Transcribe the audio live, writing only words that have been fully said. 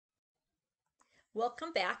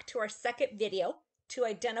Welcome back to our second video to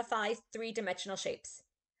identify three-dimensional shapes.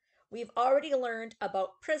 We've already learned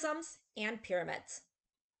about prisms and pyramids.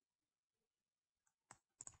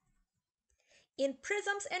 In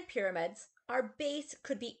prisms and pyramids, our base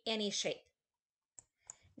could be any shape.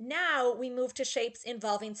 Now we move to shapes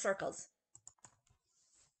involving circles.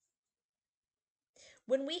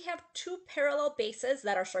 When we have two parallel bases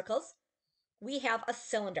that are circles, we have a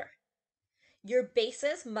cylinder. Your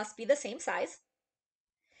bases must be the same size,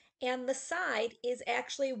 and the side is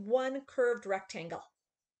actually one curved rectangle.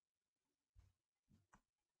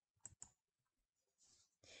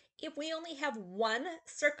 If we only have one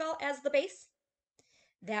circle as the base,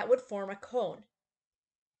 that would form a cone.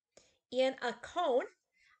 In a cone,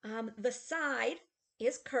 the side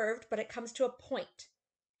is curved, but it comes to a point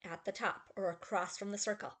at the top or across from the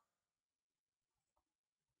circle.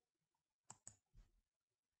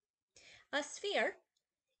 A sphere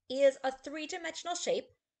is a three-dimensional shape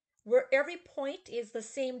where every point is the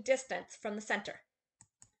same distance from the center.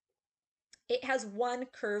 It has one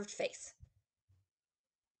curved face.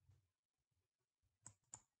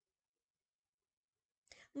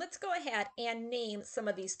 Let's go ahead and name some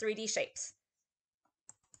of these 3D shapes.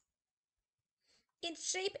 In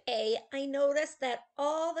shape A, I notice that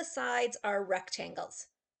all the sides are rectangles.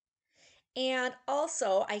 And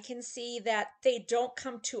also I can see that they don't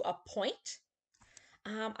come to a point.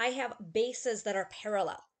 I have bases that are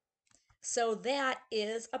parallel. So that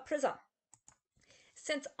is a prism.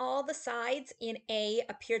 Since all the sides in A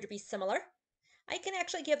appear to be similar, I can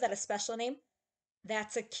actually give that a special name.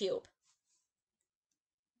 That's a cube.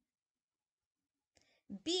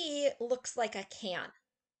 B looks like a can.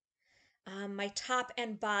 My top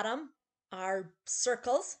and bottom are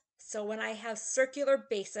circles. So when I have circular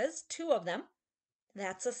bases, two of them,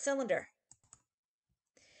 that's a cylinder.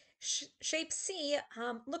 Shape C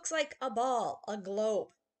looks like a ball, a globe.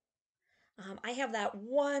 I have that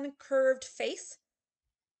one curved face.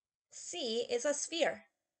 C is a sphere.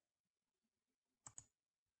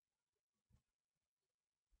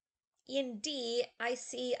 In D, I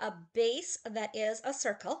see a base that is a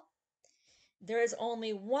circle. There is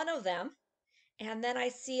only one of them, and then I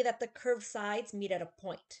see that the curved sides meet at a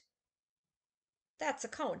point. That's a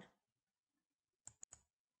cone.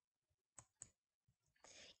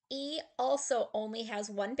 E also only has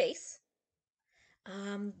one base.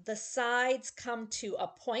 The sides come to a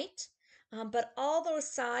point, but all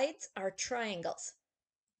those sides are triangles.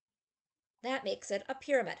 That makes it a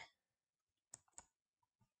pyramid.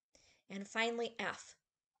 And finally, F.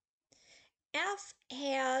 F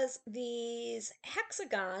has these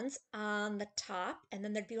hexagons on the top, and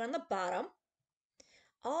then there'd be on the bottom.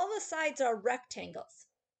 All the sides are rectangles.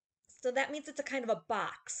 So that means it's a kind of a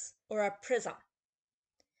box or a prism.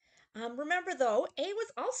 Remember though, A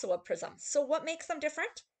was also a prism. So what makes them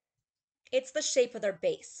different? It's the shape of their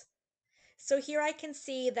base. So here I can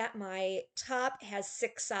see that my top has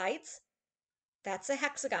 6 sides. That's a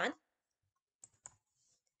hexagon.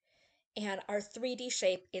 And our 3D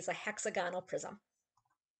shape is a hexagonal prism.